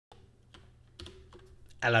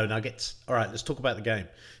Hello, Nuggets. All right, let's talk about the game.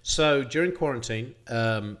 So during quarantine,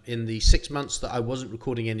 in the 6 months that I wasn't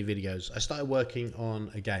recording any videos, I started working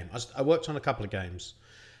on a game. I worked on a couple of games,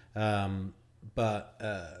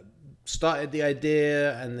 but started the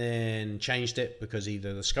idea and then changed it because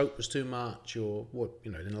either the scope was too much or what,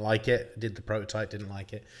 didn't like it. Did the prototype, didn't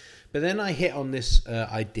like it. But then I hit on this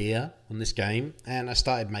idea on this game, and I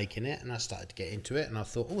started making it, and I started to get into it, and I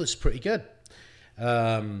thought, oh, this is pretty good.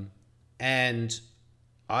 And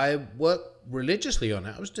I worked religiously on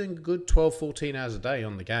it. I was doing a good 12, 14 hours a day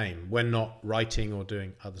on the game when not writing or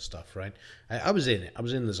doing other stuff, right? I was in it. I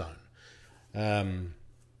was in the zone.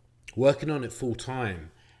 Working on it full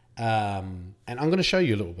time. And I'm going to show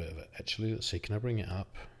you a little bit of it, actually. Let's see. Can I bring it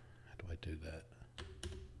up? How do I do that?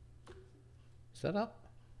 Is that up?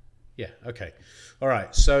 Yeah, okay. All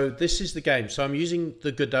right, so this is the game. So I'm using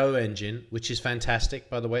the Godot engine, which is fantastic.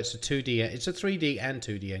 By the way, it's a 2D. It's a 3D and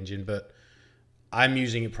 2D engine, but I'm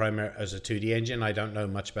using it primarily as a 2D engine. I don't know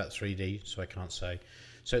much about 3D, so I can't say.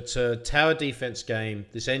 So it's a tower defense game.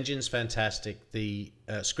 This engine's fantastic. The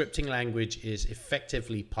scripting language is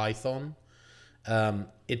effectively Python.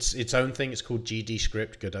 It's its own thing. It's called GD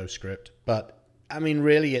script, Godot script. But, I mean,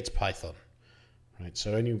 really, it's Python. Right?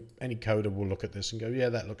 So any coder will look at this and go, yeah,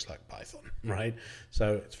 that looks like Python, right?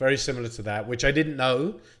 So it's very similar to that, which I didn't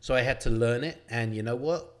know, so I had to learn it. And you know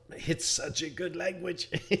what? It's such a good language.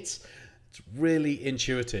 It's really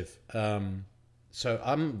intuitive. So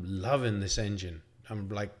I'm loving this engine. I'm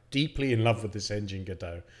like deeply in love with this engine,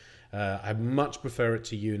 Godot. I much prefer it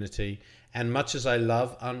to Unity. And much as I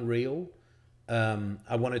love Unreal,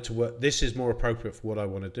 I wanted to work. This is more appropriate for what I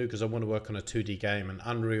want to do because I want to work on a 2D game. And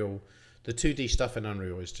Unreal, the 2D stuff in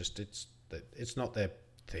Unreal is just, it's not their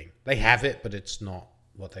thing. They have it, but it's not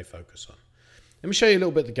what they focus on. Let me show you a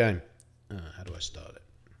little bit of the game. How do I start it?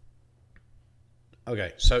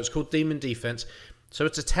 Okay, so it's called Demon Defense. So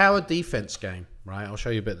it's a tower defense game, right? I'll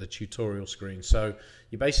show you a bit of the tutorial screen. So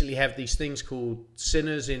you basically have these things called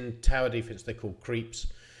sinners in tower defense. They're called creeps.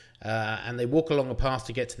 And they walk along a path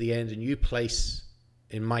to get to the end, and you place,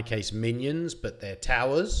 in my case, minions, but they're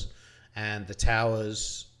towers. And the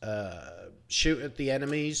towers shoot at the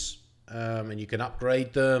enemies, and you can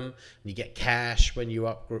upgrade them. And you get cash when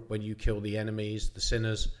you kill the enemies, the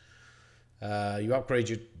sinners. You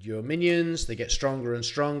upgrade your minions, they get stronger and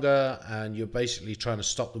stronger, and you're basically trying to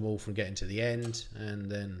stop them all from getting to the end,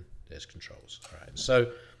 and then there's controls. All right,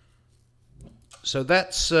 so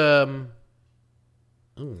that's... do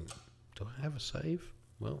I have a save?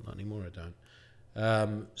 Well, not anymore, I don't.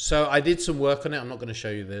 So I did some work on it. I'm not going to show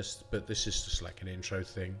you this, but this is just like an intro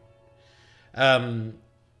thing.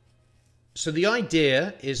 So the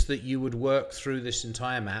idea is that you would work through this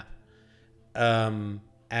entire map,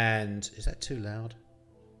 and is that too loud?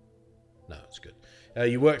 No, it's good.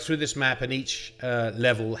 You work through this map, and each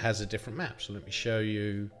level has a different map. So let me show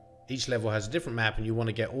you. Each level has a different map, and you want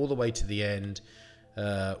to get all the way to the end,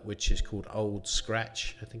 which is called Old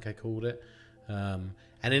Scratch, I think I called it.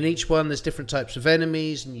 And in each one, there's different types of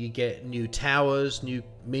enemies, and you get new towers, new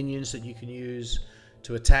minions that you can use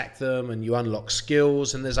to attack them, and you unlock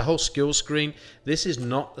skills, and there's a whole skill screen. This is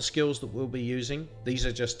not the skills that we'll be using. These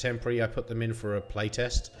are just temporary. I put them in for a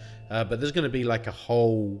playtest, but there's going to be like a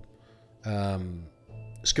whole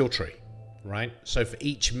skill tree, right? So for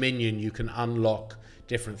each minion, you can unlock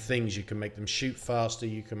different things. You can make them shoot faster,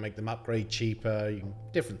 you can make them upgrade cheaper,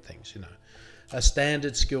 different things, a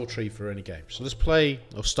standard skill tree for any game. So let's play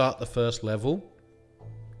or start the first level.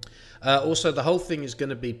 Also, the whole thing is going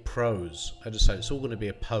to be prose. I just say it's all going to be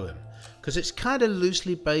a poem because it's kind of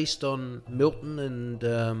loosely based on Milton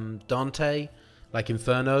and Dante, like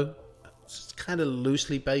Inferno. It's kind of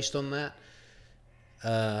loosely based on that.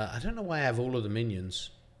 I don't know why I have all of the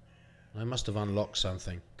minions. I must have unlocked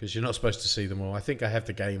something because you're not supposed to see them all. I think I have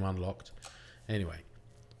the game unlocked. Anyway,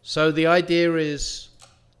 so the idea is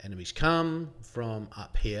enemies come from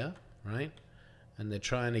up here, right? And they're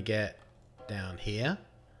trying to get down here.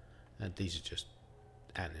 And these are just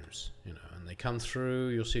animals, and they come through.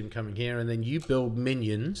 You'll see them coming here, and then you build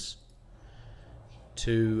minions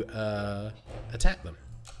to attack them.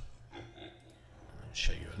 I'll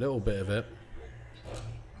show you a little bit of it.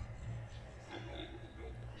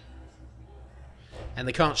 And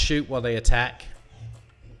they can't shoot while they attack.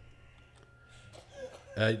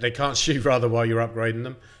 They can't shoot, rather, while you're upgrading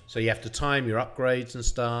them. So you have to time your upgrades and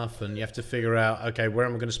stuff, and you have to figure out, okay, where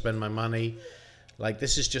am I going to spend my money? Like,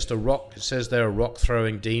 this is just a rock. It says they're a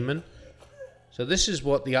rock-throwing demon. So this is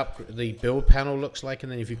what the build panel looks like,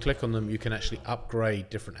 and then if you click on them, you can actually upgrade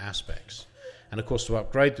different aspects. And, of course, to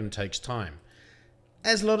upgrade them takes time.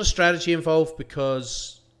 There's a lot of strategy involved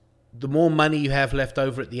because the more money you have left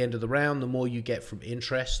over at the end of the round, the more you get from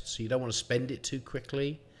interest. So you don't want to spend it too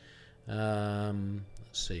quickly. Let's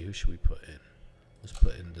see, who should we put in? Let's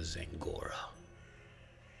put in the Zengora.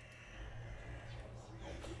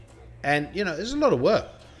 And, you know, there's a lot of work.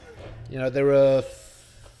 You know, there are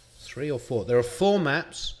 3 or 4. There are 4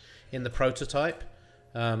 maps in the prototype.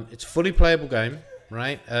 It's a fully playable game,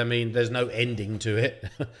 right? I mean, there's no ending to it.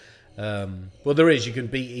 Well, there is. You can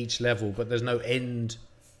beat each level, but there's no end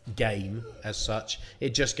game as such.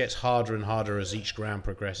 It just gets harder and harder as each round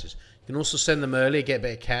progresses. You can also send them early, get a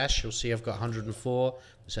bit of cash. You'll see I've got 104.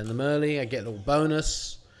 Send them early, I get a little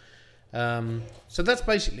bonus. So that's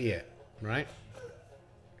basically it, right?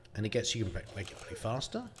 And it gets, you can make it pretty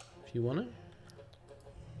faster if you want it.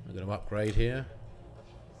 I'm going to upgrade here.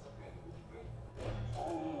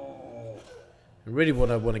 And really what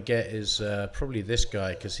I want to get is probably this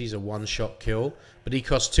guy, because he's a one-shot kill. But he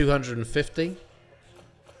costs 250.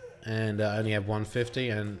 And I only have 150.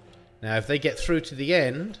 And now if they get through to the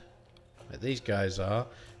end, like these guys are,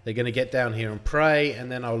 they're going to get down here and pray,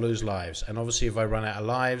 and then I'll lose lives. And obviously if I run out of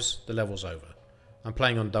lives, the level's over. I'm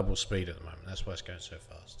playing on double speed at the moment. That's why it's going so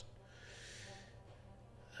fast.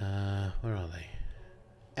 Where are they?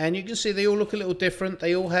 And you can see they all look a little different.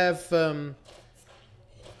 They all have...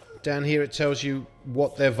 down here it tells you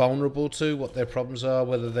what they're vulnerable to, what their problems are,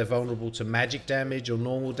 whether they're vulnerable to magic damage or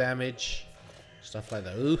normal damage. Stuff like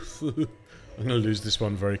that. Oof. I'm going to lose this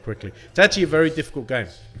one very quickly. It's actually a very difficult game.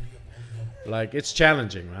 Like, it's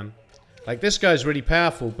challenging, man. Like, this guy's really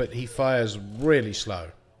powerful, but he fires really slow.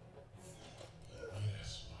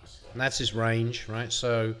 And that's his range, right?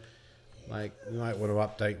 So, like, you might want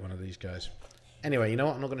to update one of these guys. Anyway, you know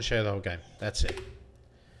what? I'm not going to show you the whole game. That's it.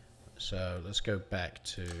 So, let's go back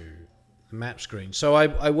to the map screen. So,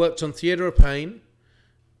 I worked on Theatre of Pain.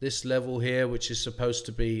 This level here, which is supposed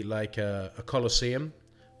to be like a Colosseum,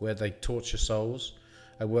 where they torture souls.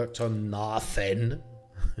 I worked on Narthen,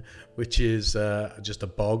 which is just a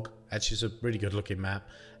bog. Actually, it's a really good looking map.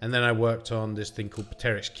 And then I worked on this thing called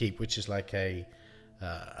Pateric's Keep, which is like a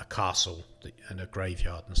castle and a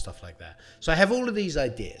graveyard and stuff like that. So I have all of these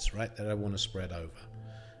ideas, right, that I want to spread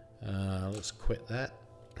over. Let's quit that.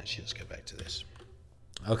 Actually, let's go back to this.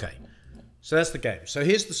 Okay, so that's the game. So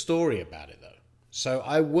here's the story about it, though. So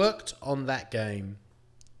I worked on that game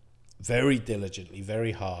very diligently,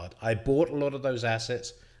 very hard. I bought a lot of those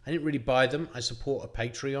assets. I didn't really buy them. I support a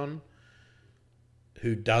Patreon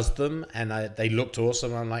who does them, and they looked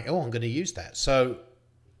awesome. I'm like, oh, I'm going to use that. So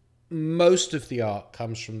most of the art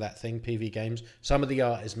comes from that thing, PV Games. Some of the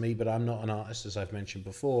art is me, but I'm not an artist, as I've mentioned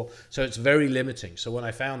before. So it's very limiting. So when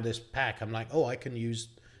I found this pack, I'm like, oh, I can use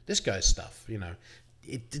this guy's stuff, you know.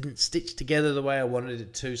 It didn't stitch together the way I wanted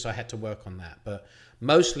it to, so I had to work on that. But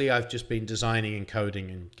mostly I've just been designing and coding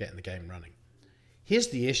and getting the game running. Here's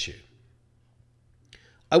the issue.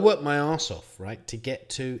 I worked my arse off, right, to get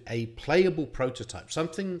to a playable prototype,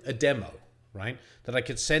 a demo, right, that I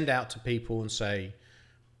could send out to people and say,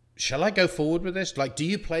 shall I go forward with this? Like, do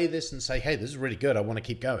you play this and say, hey, this is really good, I want to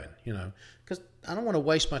keep going, you know, because I don't want to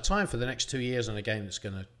waste my time for the next 2 years on a game that's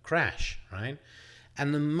going to crash, right?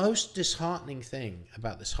 And the most disheartening thing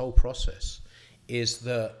about this whole process is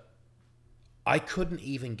that I couldn't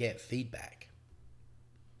even get feedback.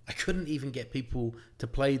 I couldn't even get people to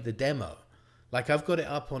play the demo. Like, I've got it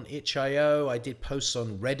up on itch.io. I did posts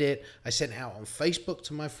on Reddit. I sent it out on Facebook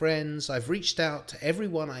to my friends. I've reached out to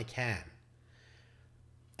everyone I can.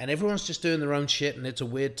 And everyone's just doing their own shit, and it's a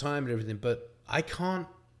weird time and everything. But I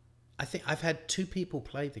think I've had 2 people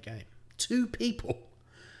play the game. 2 people.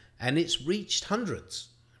 And it's reached hundreds,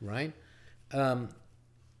 right? And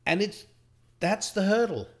that's the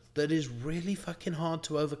hurdle that is really fucking hard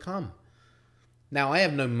to overcome. Now, I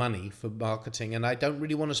have no money for marketing, and I don't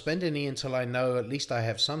really want to spend any until I know at least I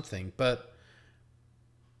have something. But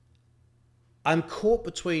I'm caught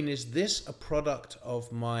between, is this a product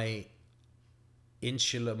of my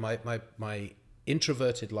my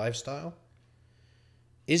introverted lifestyle?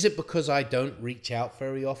 Is it because I don't reach out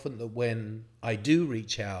very often that when I do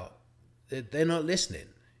reach out, they're not listening?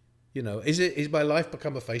 You know, is my life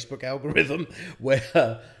become a Facebook algorithm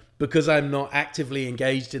where because I'm not actively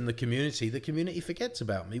engaged in the community forgets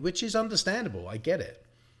about me, which is understandable. I get it.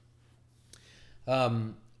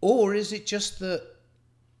 Or is it just that,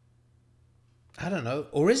 I don't know,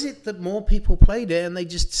 or is it that more people played it and they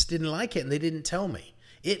just didn't like it and they didn't tell me?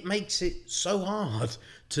 It makes it so hard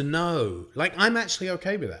to know. Like, I'm actually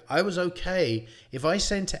okay with that. I was okay if I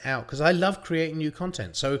sent it out, because I love creating new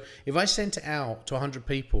content. So if I sent it out to 100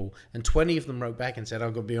 people and 20 of them wrote back and said,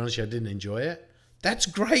 I've got to be honest, I didn't enjoy it, that's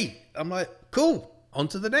great. I'm like, cool, on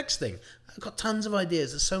to the next thing. I've got tons of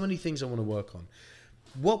ideas. There's so many things I want to work on.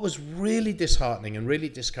 what was really disheartening and really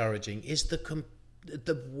discouraging is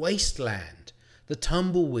the wasteland, the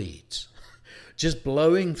tumbleweeds, just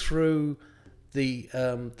blowing through the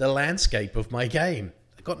landscape of my game.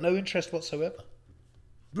 I got no interest whatsoever.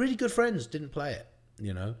 Really good friends didn't play it,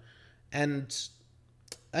 you know, and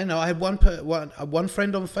I know I had one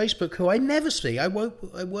friend on Facebook who I never see. I worked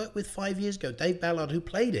with 5 years ago, Dave Ballard, who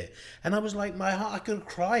played it, and I was like, my heart, I could have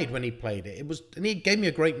cried when he played it. And he gave me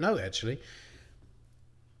a great note actually,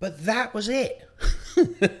 but that was it.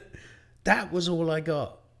 That was all I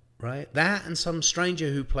got, right? That and some stranger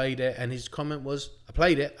who played it, and his comment was, "I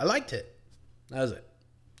played it, I liked it." That was it.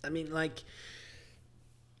 I mean, like,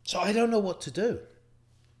 so I don't know what to do.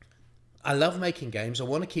 I love making games. I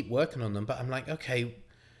want to keep working on them, but I'm like, okay,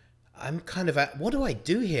 I'm kind of at, what do I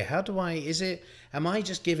do here? Am I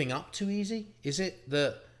just giving up too easy? Is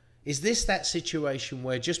this that situation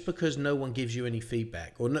where just because no one gives you any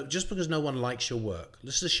feedback, or just because no one likes your work,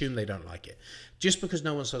 let's assume they don't like it. Just because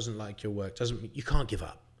no one doesn't like your work doesn't mean you can't give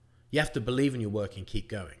up. You have to believe in your work and keep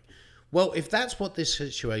going. Well, if that's what this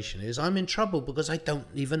situation is, I'm in trouble because I don't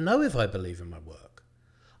even know if I believe in my work.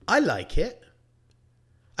 I like it.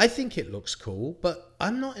 I think it looks cool, but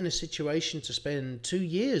I'm not in a situation to spend 2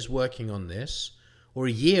 years working on this, or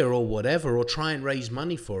a year or whatever, or try and raise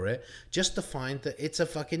money for it, just to find that it's a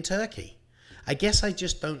fucking turkey. I guess I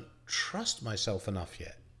just don't trust myself enough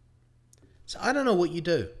yet. So I don't know what you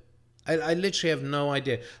do. I literally have no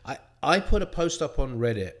idea. I put a post up on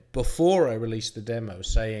Reddit before I released the demo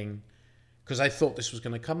saying, because I thought this was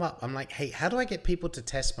going to come up, I'm like, hey, how do I get people to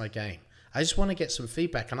test my game? I just want to get some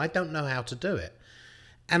feedback, and I don't know how to do it.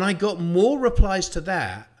 And I got more replies to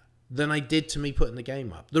that than I did to me putting the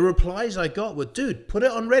game up. The replies I got were, dude, put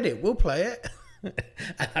it on Reddit, we'll play it.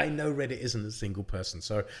 And I know Reddit isn't a single person,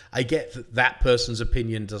 so I get that that person's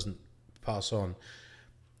opinion doesn't pass on.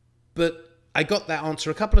 But I got that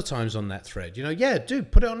answer a couple of times on that thread. You know, yeah,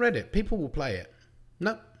 dude, put it on Reddit, people will play it.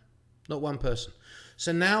 Nope, not one person.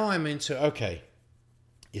 So now I'm into, okay,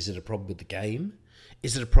 is it a problem with the game?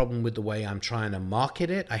 Is it a problem with the way I'm trying to market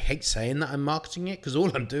it? I hate saying that I'm marketing it, because all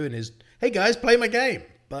I'm doing is, hey guys, play my game.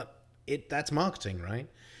 But that's marketing, right?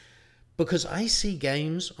 Because I see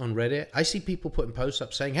games on Reddit, I see people putting posts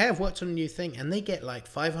up saying, hey, I've worked on a new thing, and they get like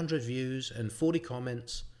 500 views and 40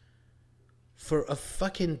 comments for a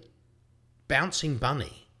fucking bouncing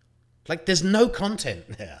bunny. Like, there's no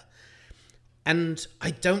content there. And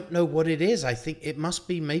I don't know what it is. I think it must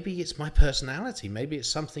be, maybe it's my personality. Maybe it's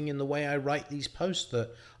something in the way I write these posts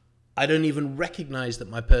that I don't even recognize that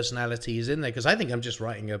my personality is in there. Because I think I'm just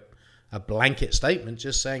writing a blanket statement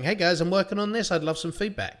just saying, hey guys, I'm working on this. I'd love some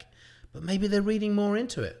feedback. But maybe they're reading more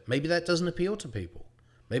into it. Maybe that doesn't appeal to people.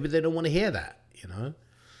 Maybe they don't want to hear that, you know?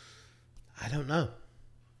 I don't know.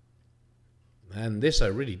 And this I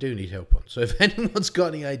really do need help on. So if anyone's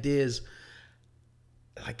got any ideas,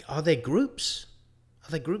 like, are there groups?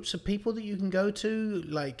 Are there groups of people that you can go to?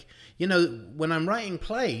 Like, you know, when I'm writing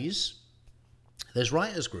plays, there's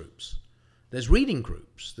writers groups, there's reading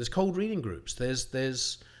groups, there's cold reading groups,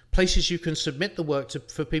 there's places you can submit the work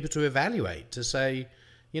for people to evaluate, to say,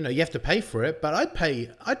 you know, you have to pay for it, but I'd pay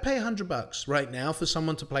 $100 right now for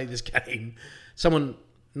someone to play this game. Someone,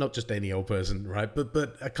 not just any old person, right?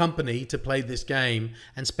 But a company to play this game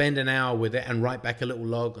and spend an hour with it and write back a little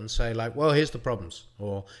log and say like, well, here's the problems.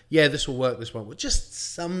 Or, yeah, this will work, this won't work. Just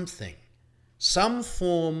something. Some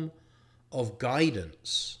form of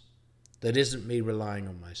guidance that isn't me relying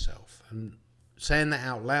on myself. And saying that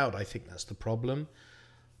out loud, I think that's the problem.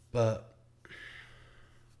 But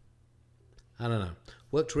I don't know.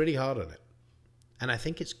 Worked really hard on it. And I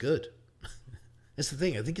think it's good. That's the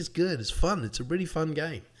thing. I think it's good. It's fun. It's a really fun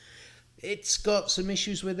game. It's got some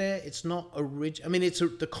issues with it. It's not original. I mean,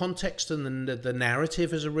 the context and the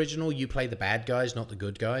narrative is original. You play the bad guys, not the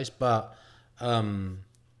good guys. But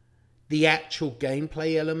the actual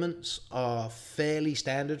gameplay elements are fairly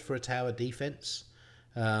standard for a tower defense.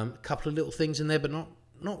 A couple of little things in there, but not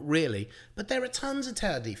really. But there are tons of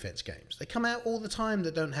tower defense games. They come out all the time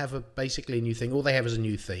that don't have basically a new thing. All they have is a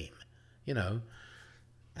new theme, you know.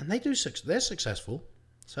 And they're successful.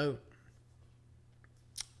 So,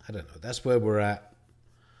 I don't know. That's where we're at.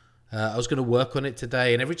 I was going to work on it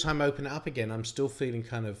today, and every time I open it up again, I'm still feeling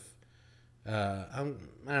kind of, I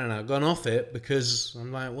don't know, gone off it, because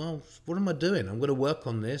I'm like, well, what am I doing? I'm going to work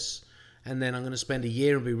on this, and then I'm going to spend a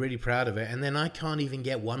year and be really proud of it, and then I can't even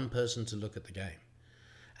get one person to look at the game.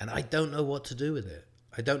 And I don't know what to do with it.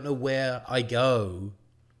 I don't know where I go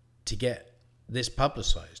to get this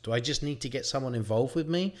publicized. Do I just need to get someone involved with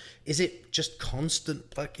me? Is it just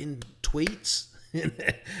constant fucking tweets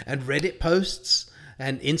and Reddit posts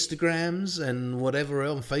and Instagrams and whatever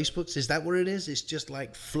on Facebooks? Is that what it is? It's just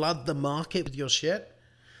like flood the market with your shit?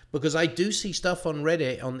 Because I do see stuff on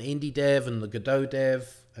Reddit, on Indie Dev and the Godot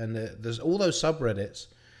Dev, and there's all those subreddits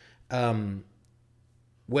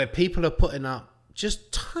where people are putting up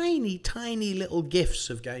just tiny, tiny little GIFs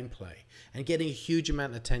of gameplay and getting a huge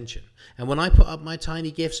amount of attention. And when I put up my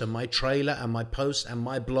tiny GIFs and my trailer and my posts and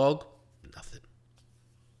my blog, nothing.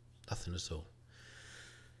 Nothing at all.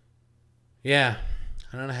 Yeah,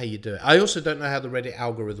 I don't know how you do it. I also don't know how the Reddit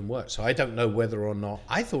algorithm works, so I don't know whether or not...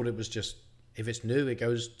 I thought it was just, if it's new, it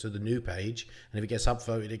goes to the new page, and if it gets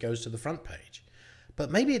upvoted, it goes to the front page. But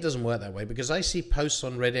maybe it doesn't work that way, because I see posts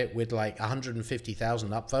on Reddit with like 150,000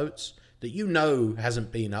 upvotes that you know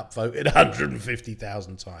hasn't been upvoted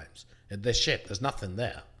 150,000 times. There's shit. There's nothing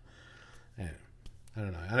there. Yeah, I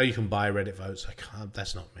don't know. I know you can buy Reddit votes. I can't.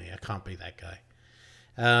 That's not me. I can't be that guy.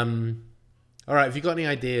 All right. If you've got any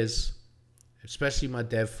ideas, especially my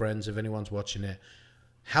dev friends, if anyone's watching it,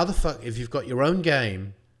 how the fuck, if you've got your own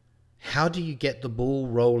game, how do you get the ball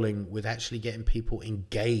rolling with actually getting people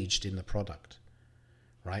engaged in the product?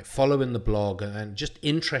 Right? Following the blog and just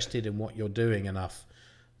interested in what you're doing enough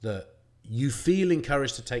that you feel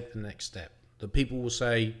encouraged to take the next step. That people will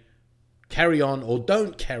say, carry on or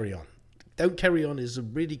don't carry on. Don't carry on is a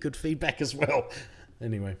really good feedback as well.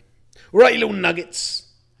 Anyway. All right, you little nuggets.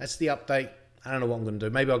 That's the update. I don't know what I'm going to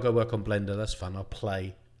do. Maybe I'll go work on Blender. That's fun. I'll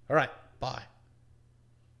play. All right. Bye.